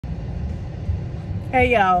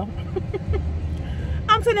Hey y'all.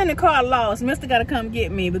 I'm sitting in the car lost. Mister gotta come get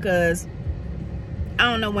me because I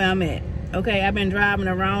don't know where I'm at. Okay, I've been driving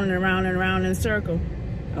around and around and around in a circle.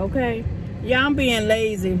 Okay, yeah, I'm being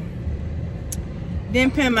lazy.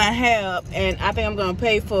 Didn't pin my hair up, and I think I'm gonna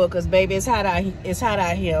pay for it because baby, it's hot out. It's hot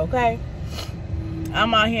out here. Okay,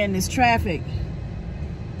 I'm out here in this traffic,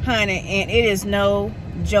 honey, and it is no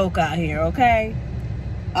joke out here. Okay,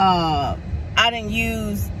 I didn't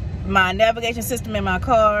use my navigation system in my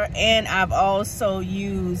car, and I've also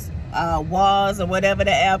used WAS or whatever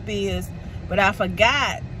the app is, but I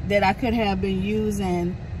forgot that I could have been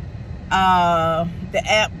using the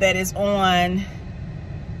app that is on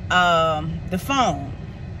the phone.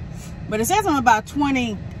 But it says I'm about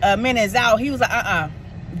 20 minutes out. He was like,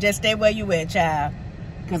 just stay where you at, child,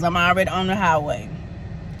 because I'm already on the highway.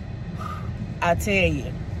 I tell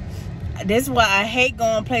you, this is why I hate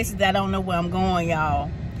going places that I don't know where I'm going,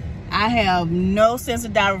 y'all. I have no sense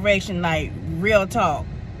of direction, like real talk.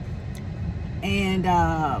 And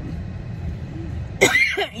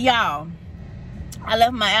y'all, I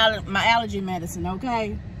left my allergy medicine,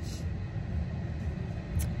 okay?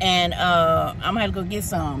 And I'm gonna have to go get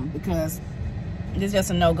some because it's just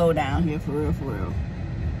a no-go down here, for real, for real.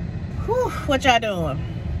 Whew, what y'all doing?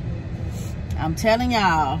 I'm telling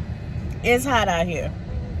y'all, it's hot out here.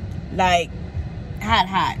 Like,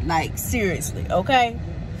 hot, like seriously, okay?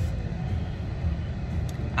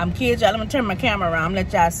 I'm kids, y'all. Let me turn my camera around,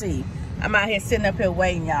 let y'all see. I'm out here sitting up here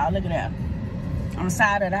waiting, y'all. Look at that. On the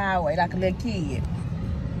side of the highway like a little kid.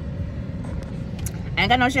 I ain't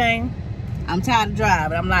got no shame. I'm tired of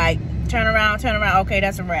driving. I'm like, turn around. Okay,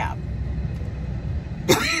 that's a wrap.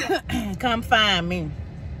 Come find me.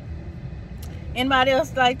 Anybody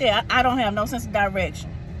else like that? I don't have no sense of direction.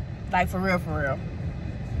 Like, for real, for real.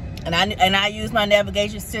 And I use my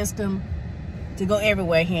navigation system to go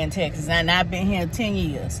everywhere here in Texas. And I've been here 10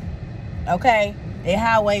 years. Okay? The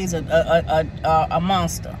highway is a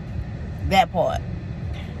monster. That part.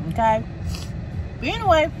 Okay? But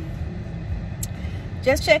anyway,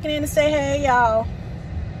 just checking in to say hey, y'all.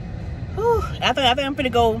 Whew, I think I'm gonna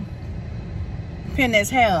go pin this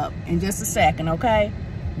hair up in just a second, okay?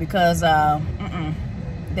 Because that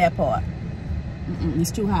part,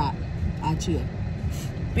 it's too hot. I chill.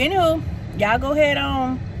 But anywho, y'all go ahead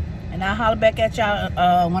on, and I'll holler back at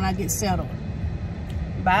y'all when I get settled.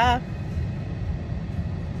 Bye.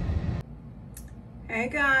 Hey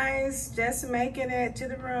guys, just making it to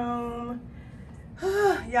the room.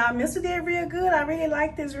 Y'all, Mister did real good. I really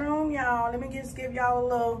like this room, y'all. Let me just give y'all a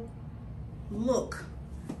little look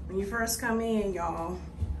when you first come in, y'all.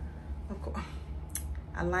 Of course,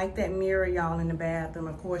 I like that mirror, y'all, in the bathroom.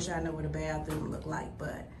 Of course, y'all know what a bathroom look like,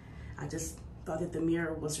 but I just thought that the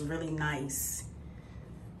mirror was really nice.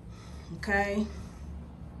 Okay.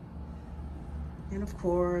 And of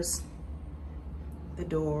course, the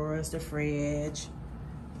doors, the fridge,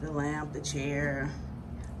 the lamp, the chair.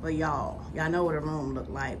 But y'all know what a room look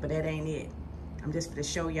like, but that ain't it. I'm just gonna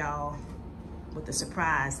show y'all what the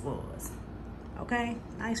surprise was. Okay,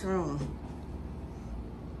 nice room.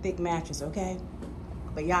 Thick mattress, okay?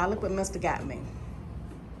 But y'all, look what Mister got me.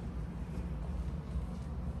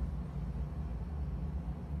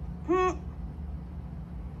 I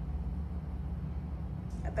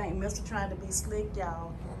think Mister tried to be slick,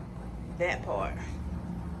 y'all. That part.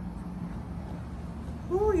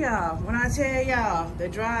 Ooh, y'all, when I tell y'all, the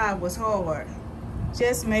drive was hard.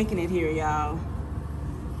 Just making it here, y'all.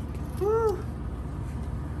 Woo.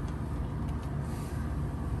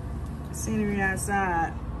 The scenery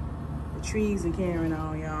outside. The trees are carrying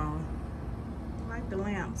on, y'all. I like the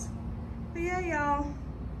lamps. But yeah, y'all,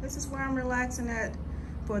 this is where I'm relaxing at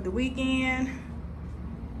for the weekend.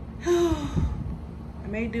 I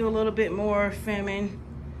may do a little bit more filming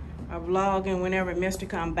or vlogging whenever Mister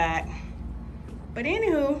come back. But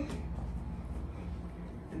anywho,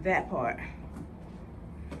 that part.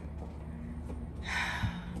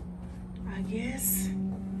 I guess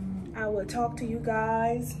I will talk to you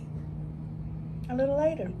guys a little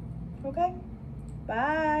later. Okay?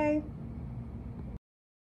 Bye.